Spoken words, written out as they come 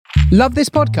Love this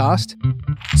podcast?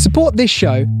 Support this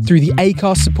show through the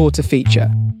Acast supporter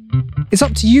feature. It's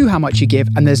up to you how much you give,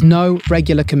 and there's no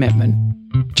regular commitment.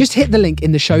 Just hit the link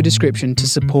in the show description to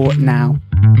support now.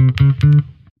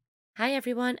 Hi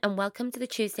everyone, and welcome to the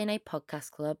Tuesday Night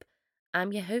Podcast Club.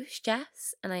 I'm your host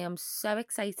Jess, and I am so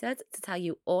excited to tell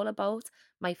you all about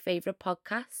my favourite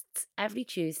podcasts every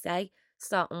Tuesday,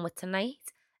 starting with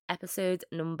tonight, episode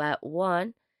number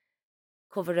 1,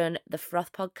 covering the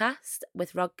Froth podcast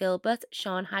with Rod Gilbert,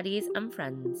 Sean Harries and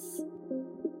friends.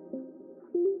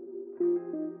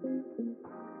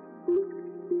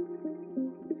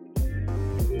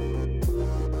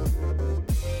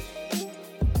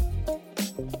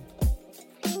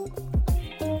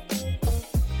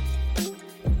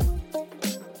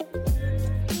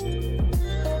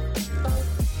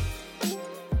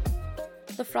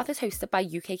 The Froth is hosted by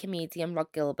UK comedian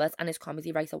Rod Gilbert and his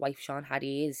comedy writer wife Sean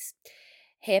Harries.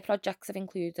 Her projects have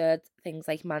included things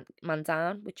like Man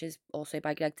Down, which is also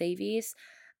by Greg Davies,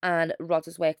 and Rod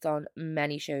has worked on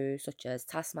many shows such as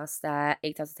Taskmaster,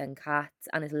 8 out of 10 Cats,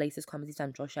 and his latest Comedy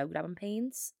Central show, Grab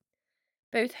Pains.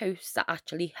 Both hosts are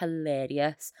actually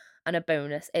hilarious, and a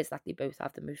bonus is that they both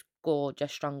have the most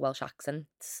gorgeous, strong Welsh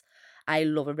accents. I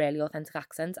love a really authentic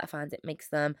accent. I find it makes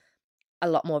them a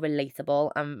lot more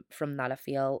relatable, and from that I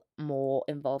feel more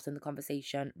involved in the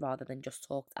conversation rather than just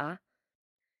talked at.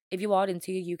 If you are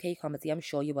into your UK comedy, I'm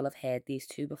sure you will have heard these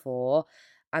two before,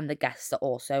 and the guests are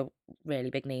also really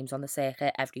big names on the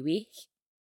circuit every week.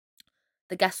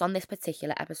 The guest on this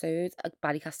particular episode,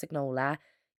 Barry Castagnola,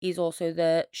 he's also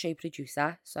the show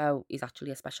producer, so he's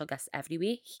actually a special guest every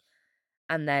week.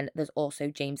 And then there's also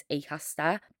James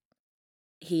Acaster.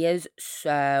 He is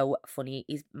so funny.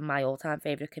 He's my all-time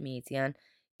favourite comedian.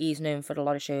 He's known for a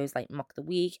lot of shows like Mock the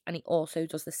Week, and he also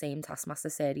does the same Taskmaster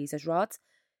series as Rod.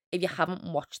 If you haven't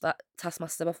watched that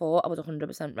Taskmaster before, I would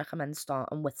 100% recommend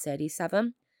starting with Series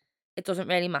 7. It doesn't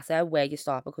really matter where you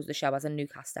start because the show has a new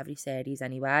cast every series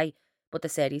anyway, but the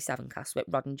Series 7 cast with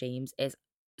Rod and James is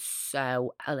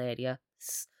so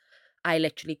hilarious. I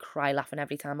literally cry laughing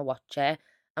every time I watch it,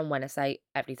 and when I say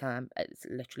every time, it's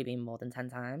literally been more than 10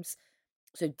 times.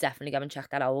 So definitely go and check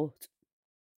that out.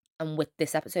 And with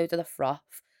this episode of The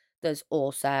Froth, there's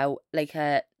also like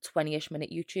a 20-ish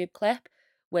minute YouTube clip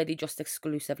where they just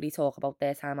exclusively talk about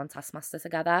their time on Taskmaster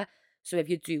together. So if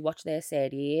you do watch their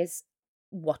series,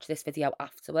 watch this video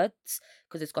afterwards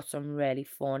because it's got some really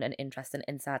fun and interesting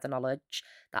insider knowledge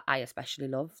that I especially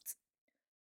loved.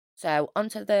 So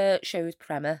onto the show's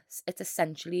premise.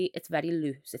 It's very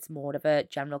loose. It's more of a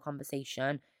general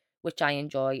conversation, which I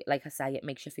enjoy. Like I say, it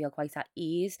makes you feel quite at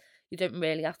ease. You don't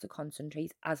really have to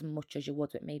concentrate as much as you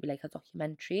would with maybe like a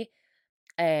documentary.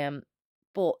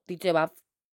 But they do have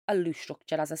a loose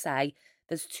structure, as I say.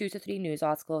 There's 2 to 3 news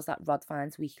articles that Rod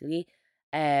finds weekly,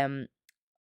 online,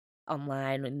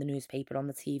 in the newspaper, on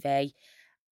the TV,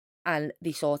 and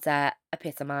they sort of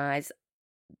epitomise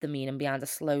the meaning behind a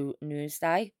slow news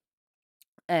day.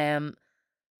 So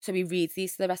he reads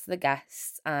these to the rest of the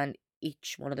guests, and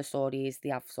each one of the stories they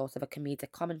have sort of a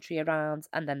comedic commentary around,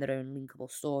 and then their own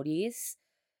linkable stories.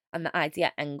 And the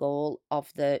idea and goal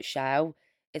of the show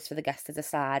is for the guests to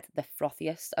decide the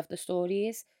frothiest of the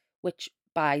stories, which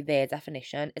by their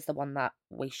definition is the one that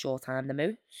wastes your time the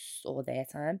most, or their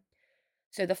time.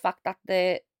 So the fact that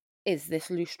there is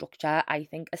this loose structure, I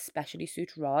think especially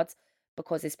suits Rod,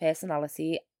 because his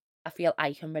personality, I feel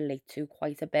I can relate to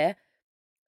quite a bit.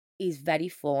 He's very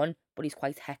fun, but he's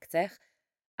quite hectic.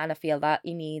 And I feel that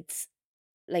he needs,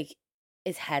 like,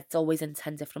 his head's always in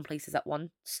 10 different places at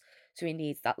once. So he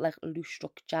needs that, like, loose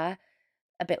structure.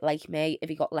 A bit like me, if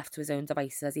he got left to his own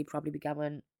devices, he'd probably be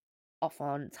going off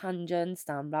on tangents,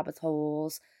 down rabbit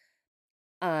holes.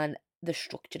 And the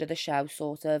structure of the show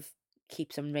sort of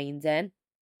keeps him reined in.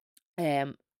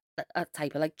 A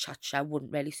type of, like, chat show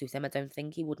wouldn't really suit him. I don't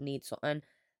think he would need something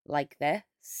like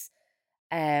this.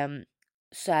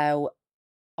 So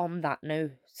on that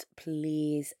note,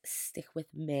 please stick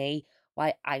with me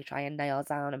while I try and nail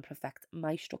down and perfect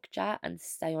my structure and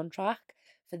stay on track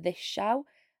for this show.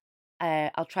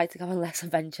 I'll try to go on less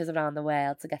adventures around the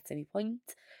world to get to my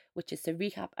point, which is to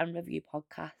recap and review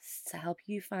podcasts to help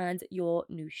you find your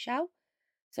new show.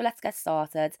 So let's get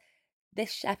started.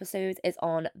 This episode is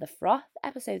on The Froth,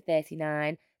 episode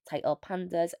 39, titled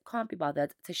Pandas Can't Be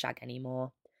Bothered to Shag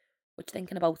Anymore. Which,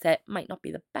 thinking about it, might not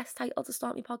be the best title to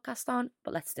start my podcast on,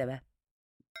 but let's do it.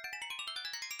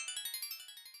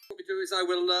 What we do is I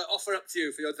will offer up to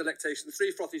you for your delectation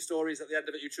 3 frothy stories. At the end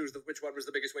of it, you choose which one was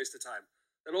the biggest waste of time.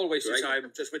 They'll all waste your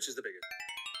time, just which is the biggest.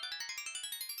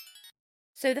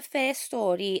 So the first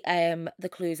story, the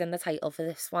clue's in the title for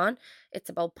this one. It's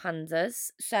about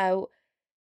pandas. So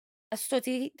A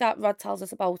study that Rod tells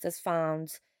us about has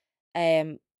found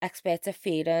experts are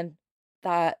fearing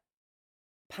that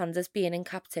pandas being in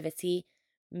captivity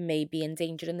may be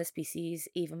endangering the species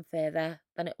even further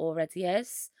than it already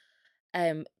is,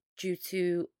 due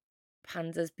to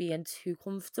pandas being too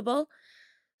comfortable.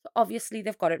 Obviously,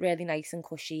 they've got it really nice and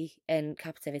cushy in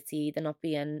captivity.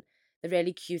 They're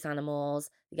really cute animals.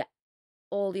 They get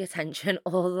all the attention,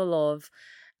 all the love.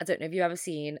 I don't know if you've ever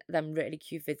seen them really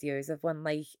cute videos of when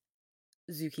like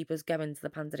zookeepers go into the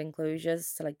panda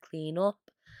enclosures to like clean up,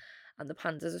 and the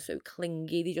pandas are so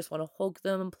clingy. They just want to hug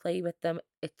them and play with them.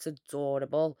 It's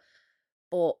adorable.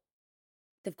 But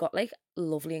they've got like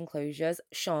lovely enclosures.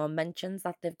 Sean mentions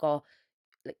that they've got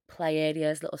like play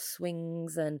areas, little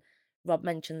swings, and Rob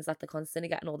mentions that they're constantly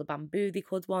getting all the bamboo they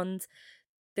could want.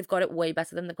 They've got it way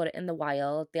better than they've got it in the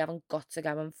wild. They haven't got to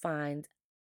go and find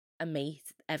a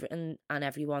mate, everything and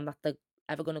everyone that they're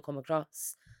ever going to come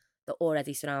across. They're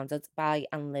already surrounded by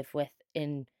and live with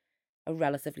in a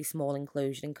relatively small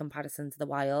enclosure in comparison to the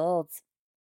wild.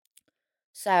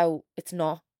 So it's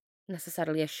not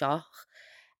necessarily a shock.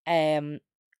 Um,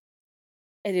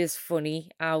 it is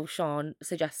funny how Sean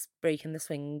suggests breaking the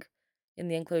swing in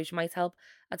the enclosure might help.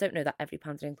 I don't know that every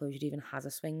panda enclosure even has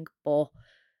a swing, but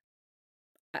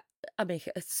I make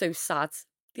it's so sad,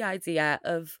 the idea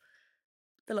of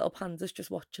the little pandas just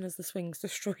watching as the swings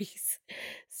destroys.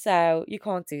 So you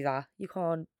can't do that. You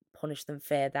can't punish them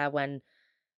further when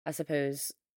I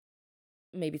suppose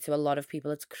maybe to a lot of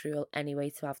people it's cruel anyway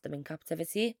to have them in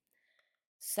captivity.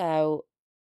 So,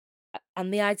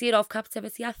 and the idea of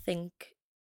captivity, I think,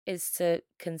 is to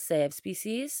conserve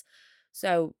species.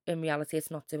 So in reality,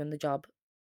 it's not doing the job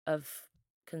of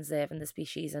conserving the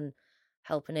species and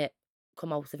helping it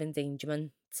come out of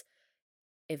endangerment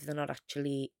if they're not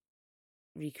actually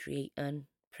recreating,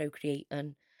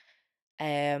 procreating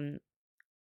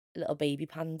little baby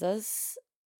pandas.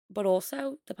 But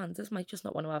also the pandas might just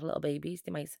not want to have little babies.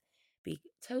 They might be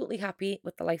totally happy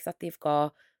with the life that they've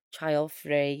got, child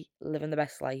free, living the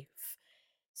best life.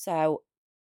 So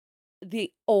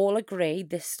they all agree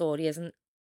this story isn't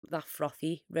that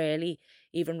frothy, really.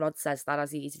 Even Rod says that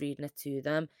as he's reading it to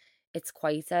them.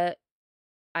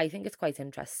 I think it's quite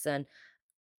interesting.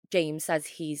 James says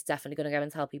he's definitely going to go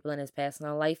and tell people in his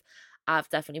personal life. I've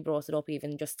definitely brought it up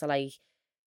even just to like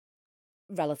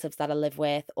relatives that I live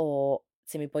with or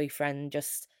to my boyfriend,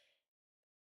 just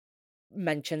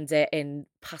mentioned it in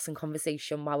passing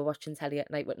conversation while we're watching telly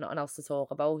at night with nothing else to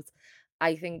talk about.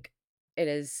 I think it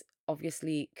is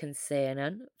obviously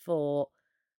concerning for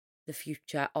the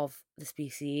future of the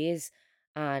species.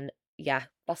 And yeah,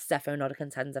 that's definitely not a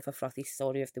contender for Frothy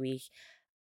Story of the Week.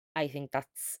 I think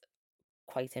that's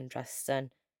quite interesting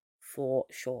for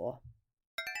sure.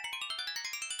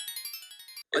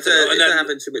 If they're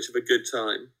having too much of a good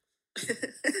time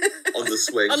on the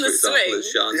swings, for example,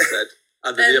 as Sean said,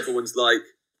 and then the other one's like,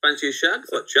 fancy a shag?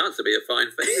 What chance to be a fine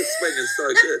thing? The swing is so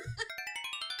good.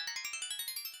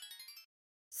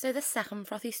 So the second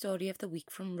Frothy Story of the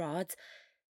Week from Rod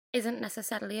isn't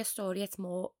necessarily a story, it's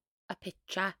more a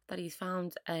picture that he's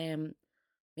found,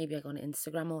 maybe like on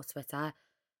Instagram or Twitter,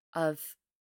 of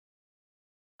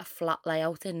a flat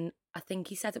layout in, I think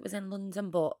he said it was in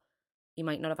London, but he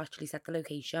might not have actually said the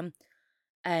location,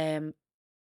 that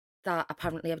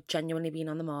apparently have genuinely been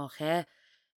on the market.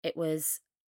 It was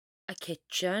a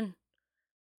kitchen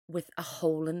with a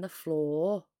hole in the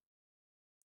floor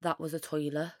that was a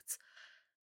toilet.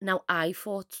 Now, I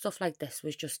thought stuff like this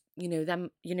was just, when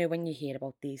you hear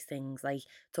about these things, like,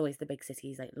 it's always the big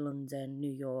cities like London,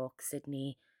 New York,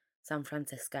 Sydney, San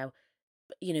Francisco,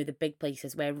 the big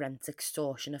places where rent's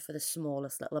extortionate for the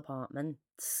smallest little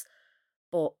apartments.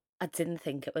 But I didn't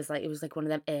think it was like one of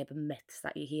them urban myths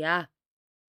that you hear.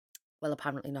 Well,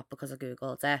 apparently not, because I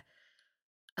Googled it.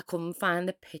 I couldn't find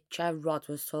the picture Rod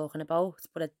was talking about,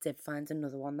 but I did find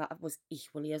another one that was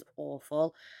equally as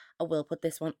awful. I will put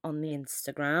this one on the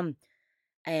Instagram.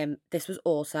 This was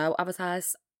also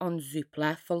advertised on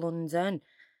Zoopla for London.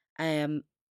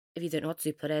 If you don't know what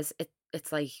Zoopla is,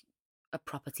 it's like a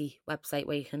property website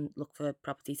where you can look for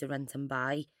property to rent and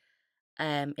buy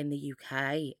in the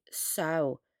UK.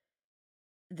 So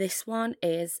this one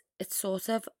it's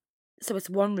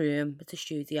one room, it's a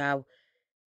studio.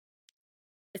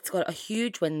 It's got a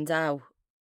huge window.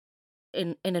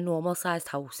 In a normal sized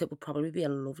house, it would probably be a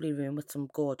lovely room with some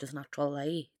gorgeous natural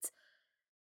light.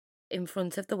 In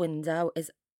front of the window is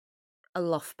a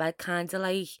loft bed, kind of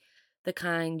like the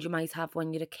kind you might have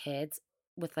when you're a kid,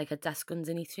 with like a desk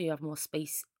underneath so you have more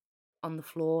space on the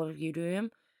floor of your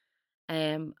room.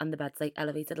 And the bed's like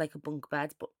elevated like a bunk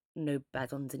bed, but no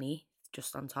bed underneath,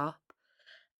 just on top.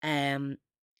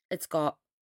 It's got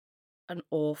an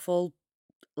awful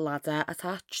ladder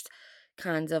attached.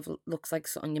 Kind of looks like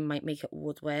something you might make at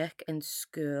woodwork in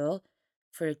school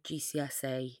for a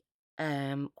GCSE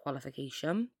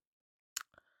qualification.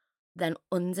 Then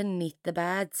underneath the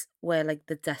bed, where like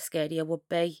the desk area would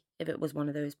be, if it was one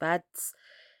of those beds,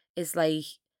 is like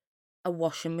a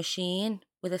washing machine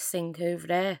with a sink over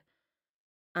it,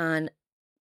 and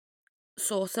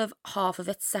sort of half of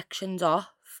it sectioned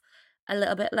off, a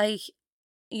little bit like,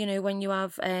 you know, when you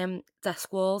have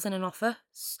desk walls in an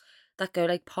office that go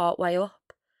like part way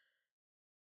up.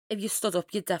 If you stood up,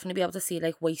 you'd definitely be able to see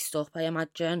like waist up, I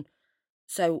imagine.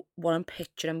 So what I'm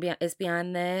picturing is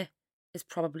behind there is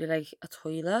probably like a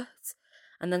toilet,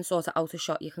 and then sort of out of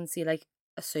shot you can see like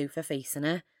a sofa facing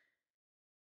it.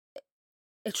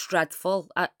 It's dreadful.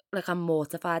 I'm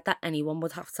mortified that anyone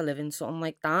would have to live in something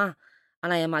like that.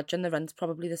 And I imagine the rent's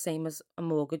probably the same as a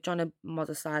mortgage on a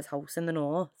modest-sized house in the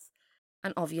north.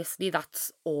 And obviously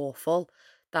that's awful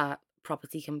that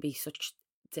property can be such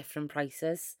different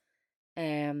prices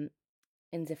in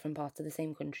different parts of the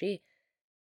same country.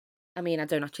 I mean, I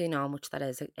don't actually know how much that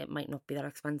is. It might not be that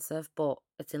expensive, but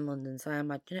it's in London, so I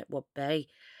imagine it would be.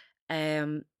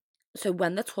 So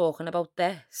when they're talking about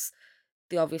this,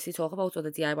 they obviously talk about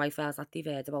other DIY fails that they've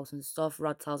heard about and stuff.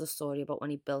 Rod tells a story about when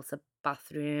he built a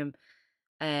bathroom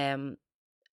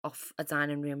off a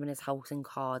dining room in his house in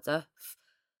Cardiff,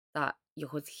 that you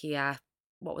could hear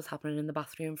what was happening in the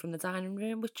bathroom from the dining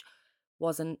room, which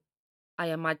wasn't, I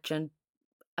imagine,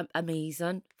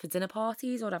 amazing for dinner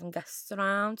parties or having guests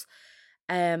around.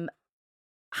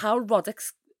 How Rod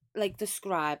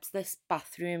describes this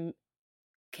bathroom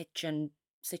kitchen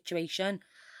situation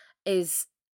is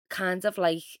kind of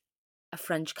like a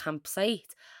French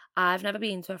campsite. I've never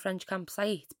been to a French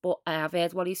campsite, but I have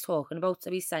heard what he's talking about.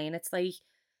 So he's saying it's like,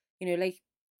 you know,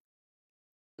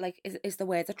 is the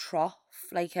word a trough?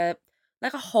 Like a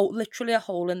hole, literally a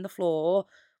hole in the floor,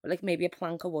 with like maybe a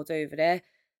plank of wood over there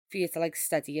for you to like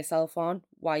steady yourself on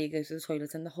while you go to the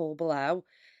toilet in the hole below.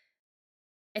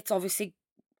 It's obviously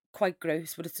quite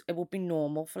gross, but it would be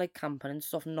normal for like camping and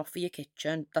stuff, not for your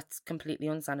kitchen. That's completely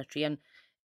unsanitary, and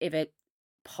if it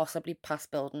possibly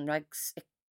past building regs, it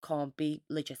can't be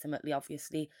legitimately,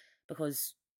 obviously,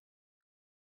 because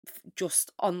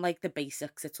just on like the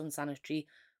basics, it's unsanitary,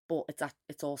 but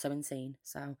it's also insane.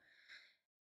 So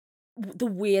the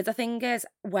weirder thing is,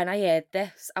 when I heard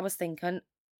this, I was thinking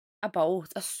about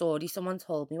a story someone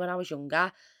told me when I was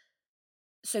younger.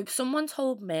 So someone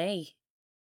told me,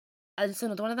 and it's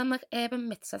another one of them like urban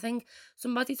myths, I think.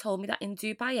 Somebody told me that in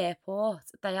Dubai airport,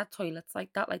 they had toilets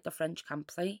like that, like the French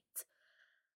campsite.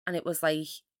 And it was like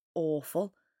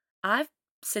awful. I've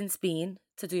since been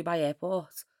to Dubai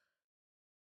airport.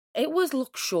 It was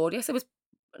luxurious. It was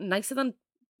nicer than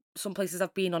some places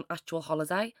I've been on actual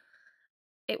holiday.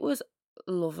 It was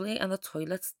lovely, and the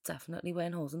toilets definitely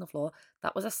weren't holes in the floor.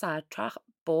 That was a sidetrack,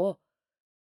 but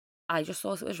I just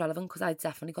thought it was relevant because I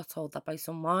definitely got told that by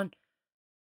someone.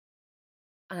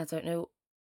 And I don't know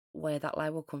where that lie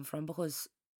will come from, because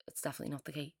it's definitely not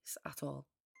the case at all.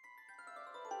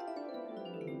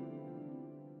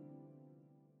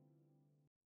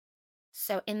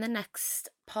 So in the next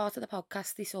part of the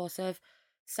podcast, they sort of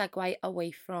segue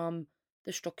away from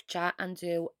the structure and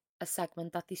do a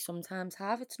segment that they sometimes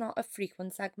have. It's not a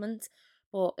frequent segment,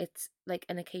 but it's like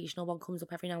an occasional one, comes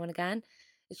up every now and again.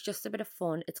 It's just a bit of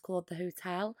fun. It's called The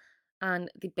Hotel, and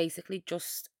they basically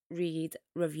just read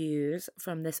reviews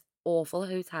from this awful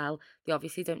hotel. They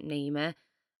obviously don't name it.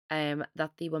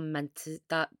 That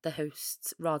the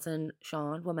hosts, Rod and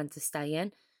Sean, were meant to stay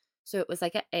in. So it was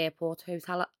like an airport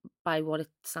hotel, by what it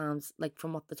sounds like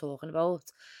from what they're talking about.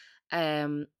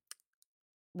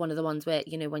 One of the ones where,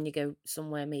 you know, when you go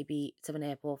somewhere maybe to an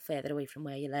airport further away from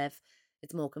where you live,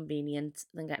 it's more convenient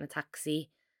than getting a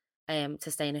taxi to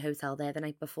stay in a hotel there the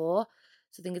night before.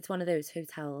 So I think it's one of those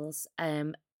hotels.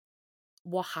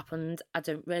 What happened, I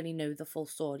don't really know the full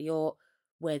story or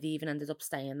where they even ended up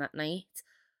staying that night.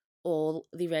 All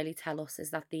they really tell us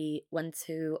is that they went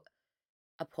to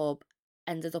a pub,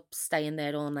 ended up staying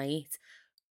there all night,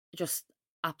 just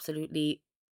absolutely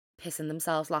pissing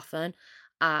themselves laughing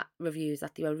at reviews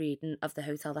that they were reading of the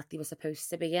hotel that they were supposed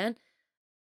to be in.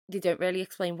 They don't really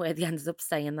explain where they ended up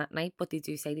staying that night, but they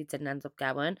do say they didn't end up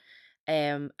going.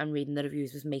 And reading the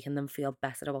reviews was making them feel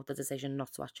better about the decision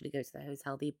not to actually go to the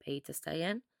hotel they paid to stay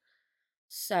in.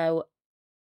 So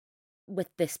with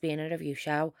this being a review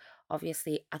show,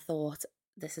 obviously I thought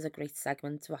this is a great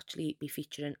segment to actually be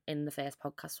featuring in the first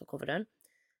podcast we're covering.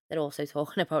 They're also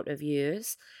talking about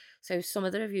reviews. So some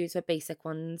of the reviews were basic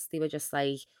ones. They were just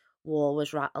like, wall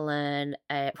was rattling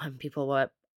when people were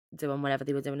doing whatever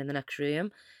they were doing in the next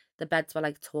room. The beds were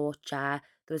like torture.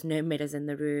 There There was no mirrors in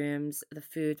the rooms. The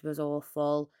food was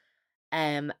awful.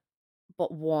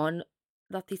 But one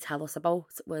that they tell us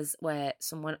about was where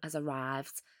someone has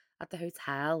arrived at the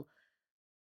hotel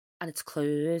and it's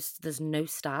closed. There's no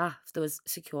staff. There was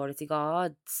security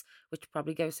guards, which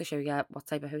probably goes to show you what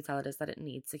type of hotel it is that it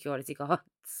needs security guards.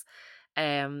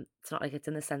 It's not like it's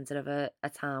in the centre of a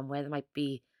town where there might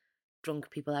be drunk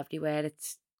people everywhere.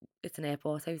 It's an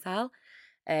airport hotel.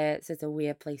 So it's a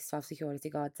weird place to have security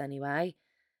guards anyway.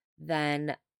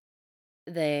 Then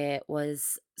there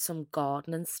was some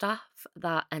gardening staff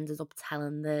that ended up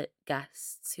telling the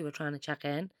guests who were trying to check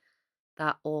in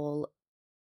that all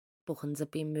bookings had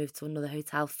been moved to another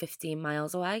hotel 15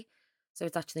 miles away. So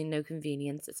it's actually no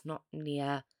convenience. It's not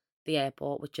near the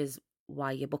airport, which is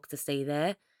why you booked to stay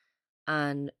there.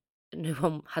 And no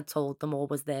one had told them or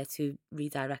was there to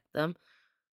redirect them,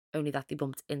 only that they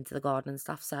bumped into the gardening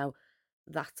staff. So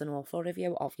that's an awful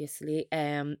review, obviously.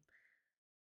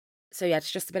 So yeah,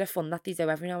 it's just a bit of fun that they do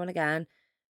every now and again.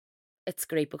 It's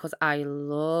great because I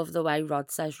love the way Rod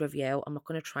says review. I'm not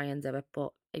going to try and do it,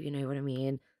 but if you know what I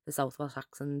mean, the South Welsh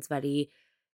accent's very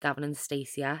Gavin and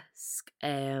Stacey-esque.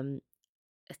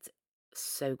 It's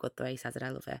so good the way he says it. I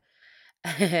love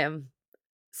it.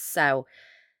 So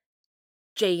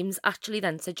James actually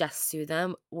then suggests to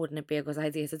them, wouldn't it be a good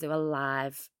idea to do a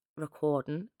live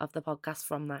recording of the podcast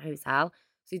from that hotel?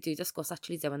 So they do discuss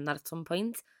actually doing that at some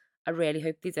point. I really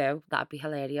hope they do. That'd be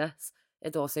hilarious.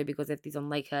 It'd also be good if they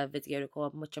done like a video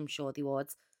recording, which I'm sure they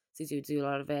would. So they do a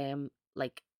lot of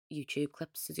like YouTube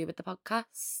clips to do with the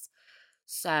podcast.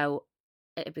 So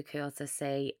it'd be cool to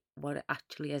see what it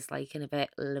actually is like and if it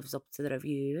lives up to the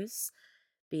reviews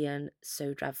being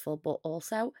so dreadful. But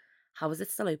also, how is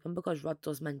it still open? Because Rod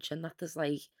does mention that there's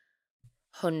like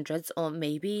hundreds or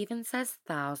maybe even says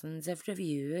thousands of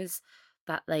reviews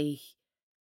that like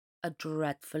are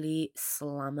dreadfully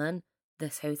slamming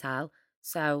this hotel.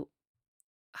 So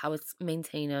how it's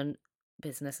maintaining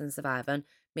business and surviving.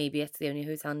 Maybe it's the only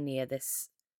hotel near this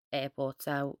airport,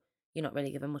 so you're not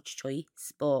really given much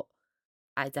choice. But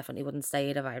I definitely wouldn't stay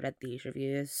it if I read these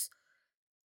reviews.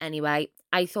 Anyway,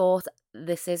 I thought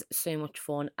this is so much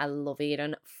fun. I love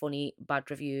hearing funny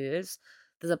bad reviews.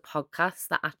 There's a podcast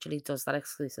that actually does that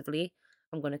exclusively.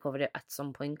 I'm going to cover it at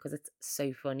some point because it's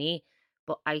so funny.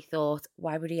 But I thought,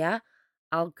 why would here?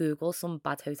 I'll Google some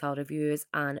bad hotel reviews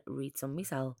and read some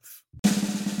myself.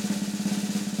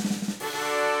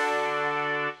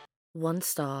 1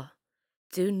 star.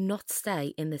 Do not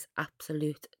stay in this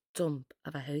absolute dump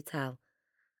of a hotel.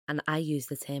 And I use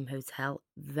the term hotel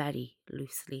very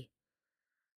loosely.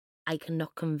 I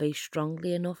cannot convey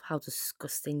strongly enough how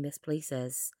disgusting this place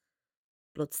is.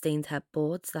 Blood-stained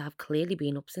headboards that have clearly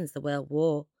been up since the World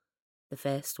War, the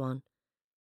first one.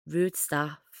 Rude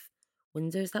staff,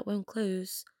 windows that won't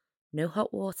close, no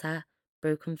hot water,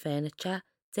 broken furniture,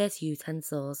 dirty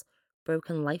utensils,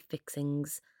 broken light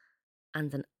fixings,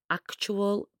 and an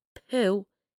actual poo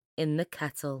in the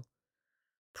kettle.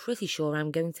 Pretty sure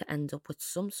I'm going to end up with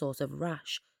some sort of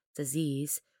rash,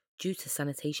 disease, due to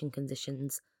sanitation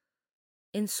conditions.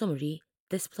 In summary,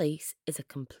 this place is a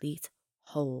complete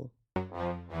hole.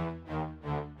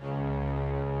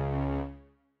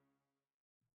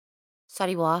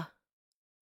 Sorry, what?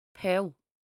 Poo.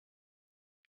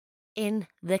 In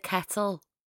the kettle.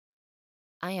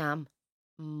 I am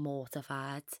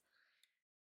mortified.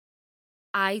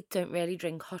 I don't really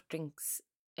drink hot drinks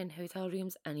in hotel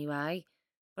rooms anyway,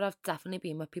 but I've definitely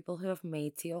been with people who have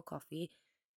made tea or coffee.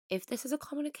 If this is a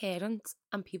common occurrence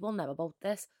and people know about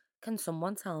this, can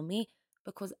someone tell me?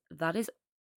 Because that is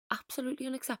absolutely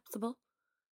unacceptable.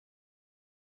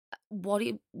 What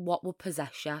would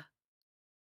possess you?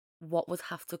 What would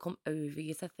have to come over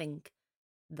you to think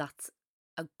that's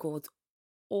a good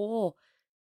or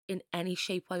in any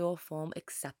shape, way or form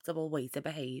acceptable way to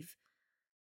behave?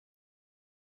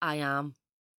 I am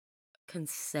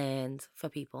concerned for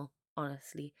people,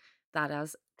 honestly. That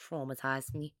has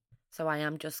traumatized me. So I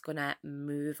am just gonna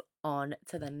move on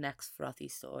to the next frothy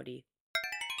story.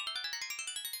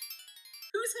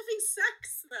 Who's having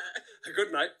sex there?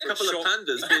 Good night. A couple of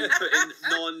pandas being put in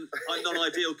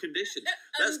non-ideal conditions.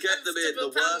 Let's get them in the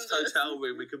worst hotel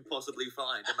room we can possibly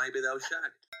find, and maybe they'll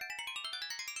shag.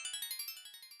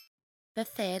 The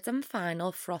third and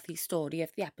final frothy story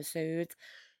of the episode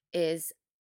is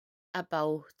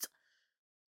about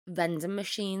vending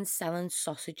machines selling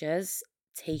sausages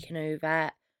taking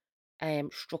over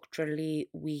structurally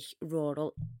weak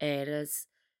rural areas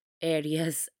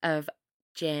of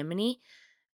Germany.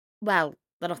 Well,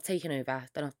 they're not taking over.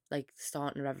 They're not like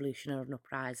starting a revolution or an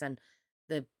uprising.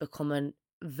 They're becoming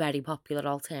very popular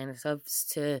alternatives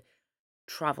to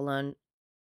travelling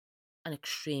an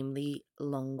extremely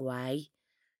long way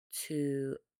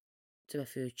to a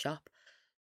food shop.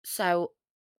 So,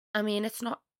 I mean, it's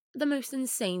not the most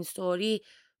insane story,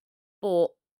 but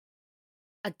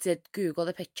I did Google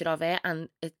the picture of it, and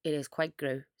it is quite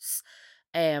gross.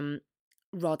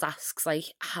 Rod asks,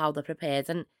 like, how they're prepared,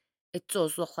 and it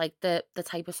does look like the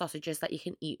type of sausages that you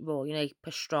can eat raw, you know, like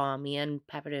pastrami and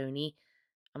pepperoni.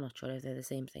 I'm not sure if they're the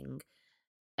same thing.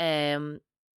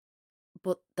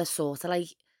 But they're sort of like,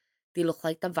 they look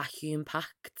like they're vacuum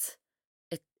packed.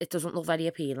 It doesn't look very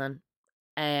appealing.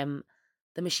 The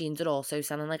machines are also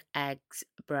selling like eggs,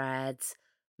 bread,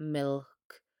 milk,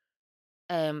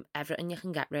 everything you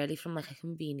can get really from like a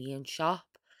convenience shop.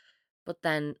 But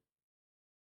then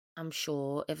I'm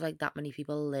sure if like that many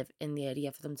people live in the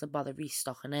area for them to bother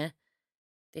restocking it,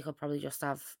 they could probably just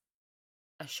have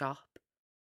a shop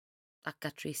that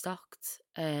gets restocked.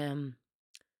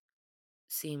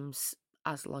 Seems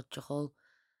as logical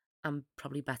and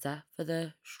probably better for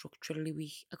the structurally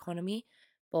weak economy.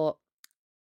 But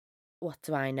what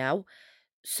do I know?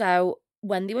 So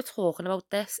when they were talking about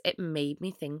this, it made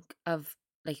me think of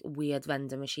like weird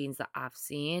vending machines that I've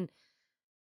seen.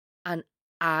 And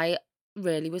I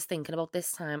really was thinking about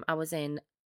this time I was in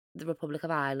the Republic of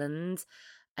Ireland.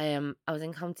 I was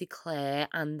in County Clare,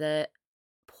 and the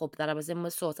pub that I was in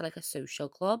was sort of like a social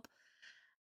club.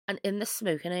 And in the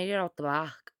smoking area out the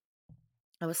back,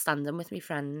 I was standing with my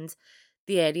friend.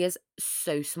 The area's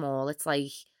so small. It's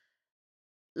like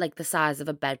the size of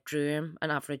a bedroom, an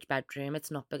average bedroom.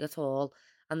 It's not big at all.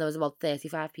 And there was about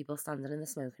 35 people standing in the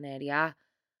smoking area.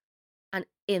 And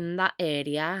in that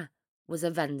area was a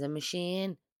vending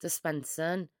machine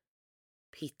dispensing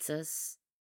pizzas.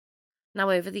 Now,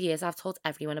 over the years, I've told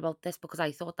everyone about this because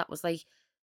I thought that was like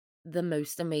the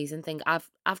most amazing thing.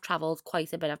 I've travelled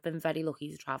quite a bit. I've been very lucky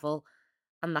to travel.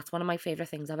 And that's one of my favourite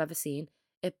things I've ever seen.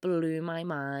 It blew my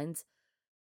mind.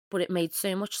 But it made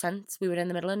so much sense. We were in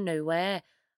the middle of nowhere,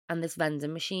 and this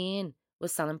vending machine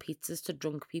was selling pizzas to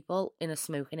drunk people in a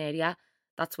smoking area.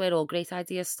 That's where all great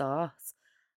ideas start.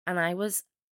 And I was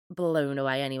blown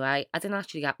away anyway. I didn't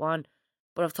actually get one,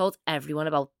 but I've told everyone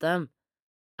about them.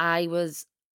 I was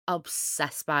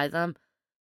obsessed by them.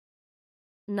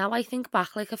 Now I think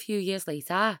back like a few years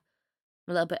later, I'm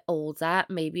a little bit older.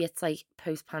 Maybe it's like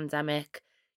post-pandemic,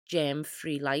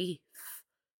 germ-free life.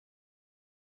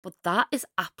 But that is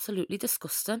absolutely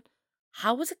disgusting.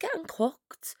 How was it getting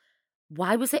cooked?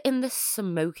 Why was it in the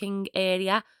smoking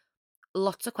area?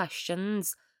 Lots of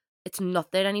questions. It's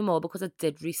not there anymore because I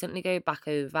did recently go back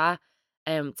over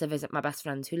to visit my best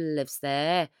friend who lives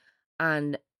there,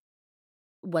 and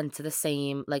went to the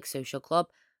same like social club.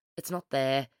 It's not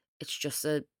there. It's just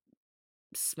a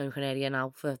smoking area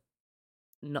now for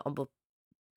nothing but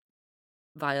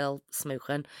vile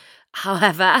smoking.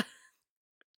 However,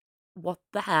 what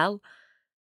the hell?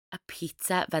 A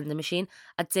pizza vending machine.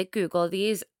 I did Google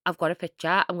these. I've got a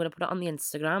picture. I'm going to put it on the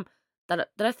Instagram. They're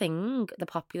a thing. They're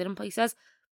popular in places.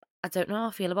 I don't know how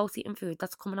I feel about eating food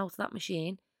that's coming out of that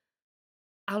machine.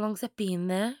 How long's it been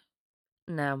there?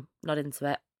 No, not into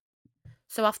it.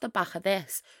 So off the back of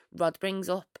this, Rod brings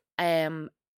up vending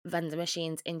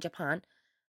machines in Japan.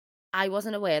 I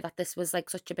wasn't aware that this was like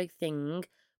such a big thing,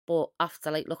 but after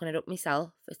like looking it up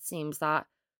myself, it seems that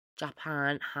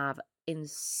Japan have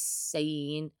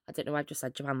insane, I don't know why I just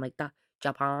said Japan like that.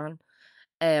 Japan.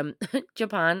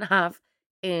 Japan have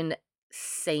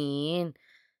insane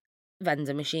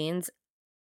vending machines.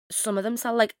 Some of them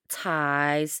sell like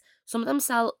ties. Some of them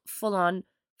sell full on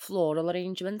floral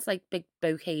arrangements, like big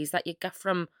bouquets that you get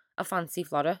from a fancy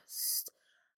florist.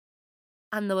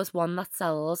 And there was one that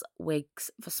sells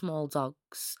wigs for small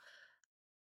dogs.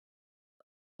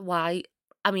 Why?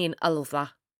 I mean, I love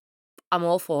that. I'm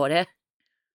all for it.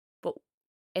 But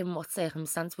in what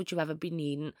circumstance would you ever be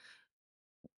needing?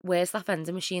 Where's that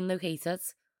vending machine located?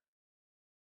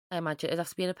 I imagine it'd have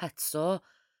to be in a pet store.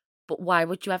 But why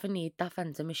would you ever need that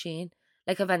vending machine?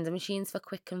 Like, a vending machine's for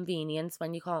quick convenience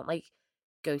when you can't, like,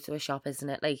 go to a shop, isn't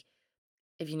it? Like,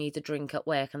 if you need a drink at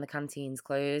work and the canteen's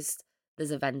closed,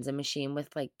 there's a vending machine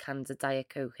with, like, cans of Diet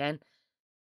Coke in.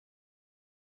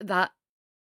 That,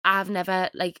 I've never,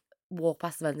 like, walked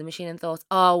past the vending machine and thought,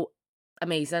 oh,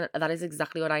 amazing, that is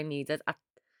exactly what I needed at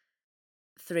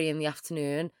 3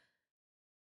 p.m.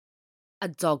 A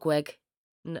dog wig.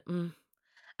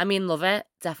 I mean, love it.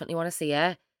 Definitely want to see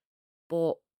it.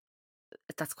 But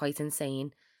that's quite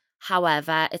insane.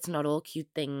 However, it's not all cute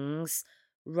things.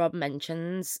 Rob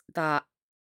mentions that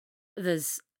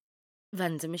there's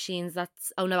vending machines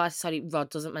that's... Oh, no, sorry, Rod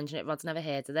doesn't mention it. Rod's never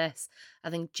heard of this. I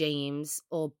think James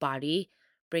or Barry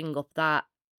bring up that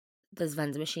there's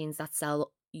vending machines that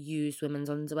sell used women's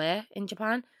underwear in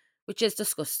Japan, which is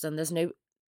disgusting. There's no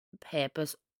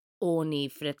purpose or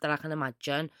need for it that I can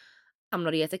imagine. I'm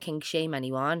not here to kink shame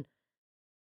anyone,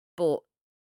 but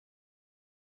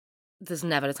there's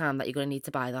never a time that you're going to need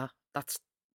to buy that. That's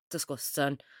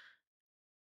disgusting.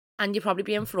 And you're probably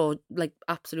being fraud, like,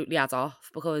 absolutely ad off,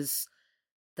 because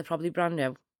they're probably brand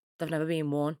new. They've never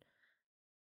been worn.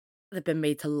 They've been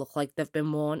made to look like they've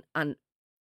been worn, and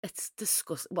it's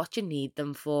disgusting. What you need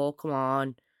them for? Come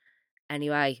on.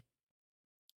 Anyway,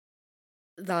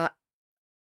 that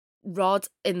Rod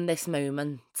in this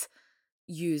moment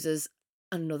uses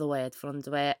another word for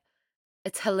underwear.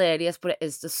 It's hilarious, but it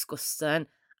is disgusting.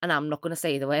 And I'm not going to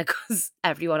say the word because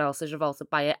everyone else is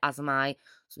revolted by it, as am I.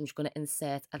 So I'm just going to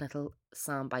insert a little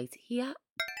soundbite here.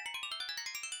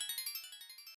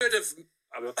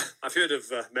 I've heard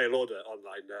of mail order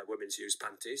online women's used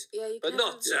panties. Yeah, you but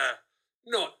not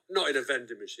in a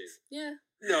vending machine. Yeah.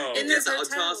 No. In Yes, our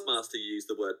Taskmaster used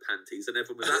the word panties, and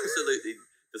everyone was absolutely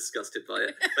disgusted by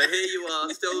it. But here you are,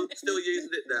 still using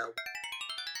it now.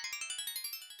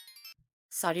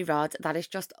 Sorry, Rod, that is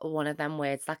just one of them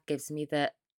words that gives me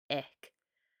the ick.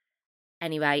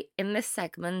 Anyway, in this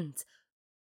segment,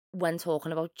 when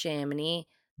talking about Germany,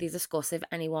 they discuss if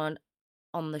anyone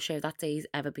on the show that day has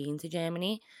ever been to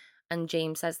Germany. And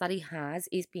James says that he has.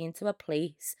 He's been to a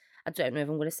place, I don't know if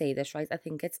I'm going to say this right, I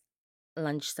think it's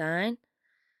Landstein,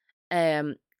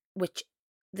 which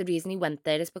the reason he went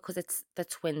there is because it's the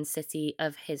twin city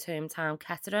of his hometown,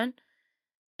 Kettering,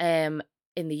 in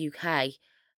the UK.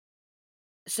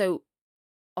 So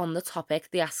on the topic,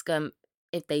 they ask him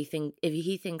if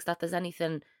he thinks that there's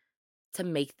anything to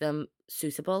make them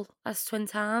suitable as twin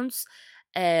towns,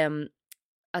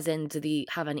 as in, do they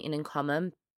have anything in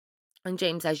common? And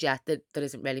James says, yeah, there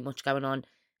isn't really much going on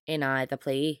in either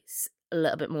place. A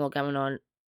little bit more going on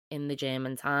in the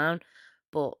German town,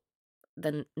 but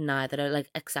then neither are like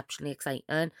exceptionally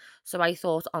exciting. So I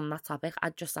thought on that topic,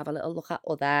 I'd just have a little look at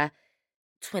other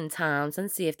twin towns and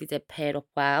see if they did pair up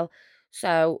well.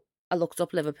 So I looked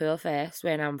up Liverpool first,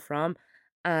 where I'm from,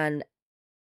 and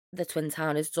the twin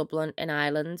town is Dublin in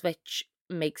Ireland, which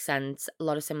makes sense. A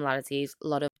lot of similarities, a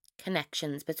lot of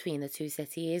connections between the two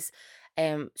cities.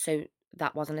 So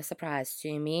that wasn't a surprise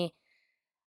to me.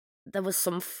 There was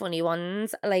some funny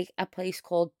ones, like a place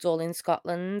called Dull in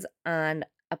Scotland and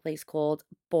a place called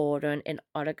Borden in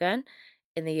Oregon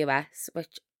in the US,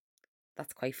 which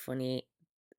that's quite funny.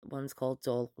 One's called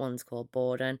Dull, one's called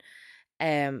Borden.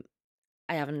 I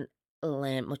haven't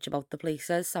learned much about the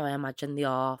places, so I imagine they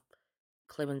are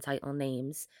clue and title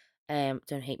names.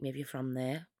 Don't hate me if you're from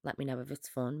there. Let me know if it's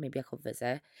fun. Maybe I could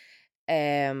visit.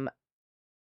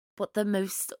 But the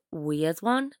most weird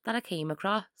one that I came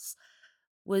across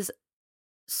was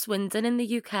Swindon in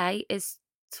the UK is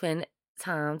twin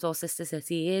towns or sister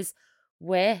cities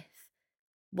with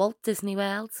Walt Disney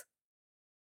World.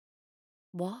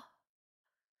 What?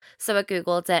 So I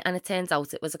googled it, and it turns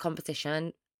out it was a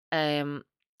competition, some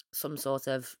sort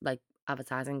of like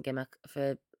advertising gimmick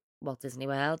for Walt Disney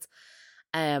World,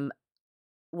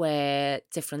 where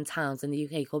different towns in the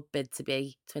UK could bid to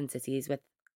be twin cities with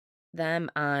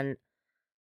them, and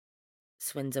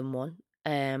Swindon won.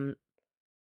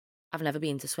 I've never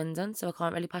been to Swindon, so I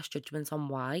can't really pass judgment on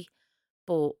why,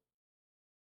 but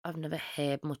I've never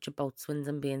heard much about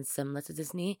Swindon being similar to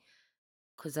Disney,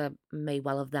 because I may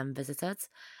well have then visited.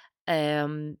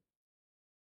 But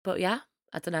yeah,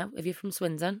 I don't know. If you're from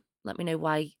Swindon, let me know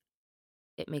why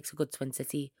it makes a good twin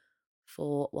city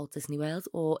for Walt Disney World,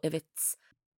 or if it's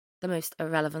the most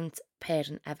irrelevant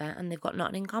pairing ever and they've got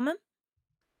nothing in common.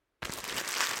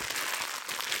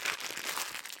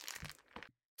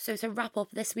 So to wrap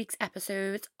up this week's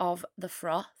episode of The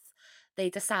Froth, they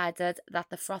decided that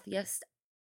the frothiest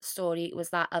story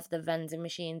was that of the vending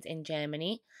machines in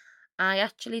Germany. I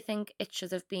actually think it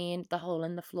should have been the hole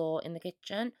in the floor in the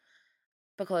kitchen,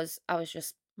 because I was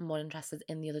just more interested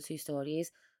in the other two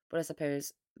stories. But I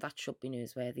suppose that should be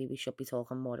newsworthy. We should be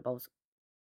talking more about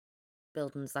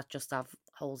buildings that just have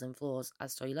holes in floors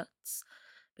as toilets,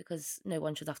 because no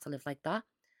one should have to live like that.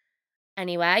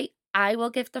 Anyway, I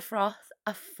will give The Froth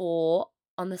a 4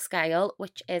 on the scale,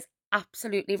 which is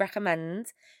absolutely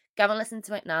recommend. Go and listen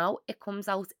to it now. It comes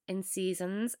out in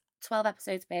seasons, 12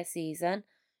 episodes per season.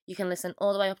 You can listen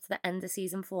all the way up to the end of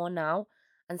season 4 now,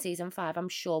 and season 5 I'm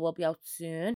sure will be out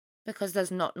soon, because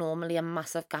there's not normally a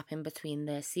massive gap in between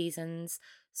their seasons.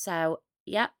 So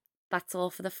yeah, that's all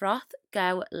for The Froth.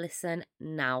 Go listen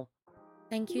now.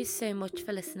 Thank you so much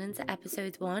for listening to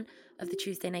episode 1 of the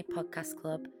Tuesday Night Podcast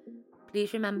Club.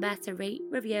 Please remember to rate,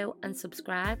 review and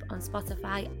subscribe on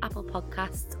Spotify, Apple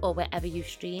Podcasts or wherever you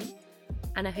stream.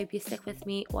 And I hope you stick with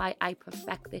me while I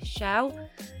perfect this show.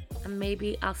 And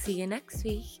maybe I'll see you next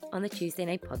week on the Tuesday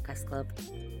Night Podcast Club.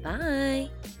 Bye.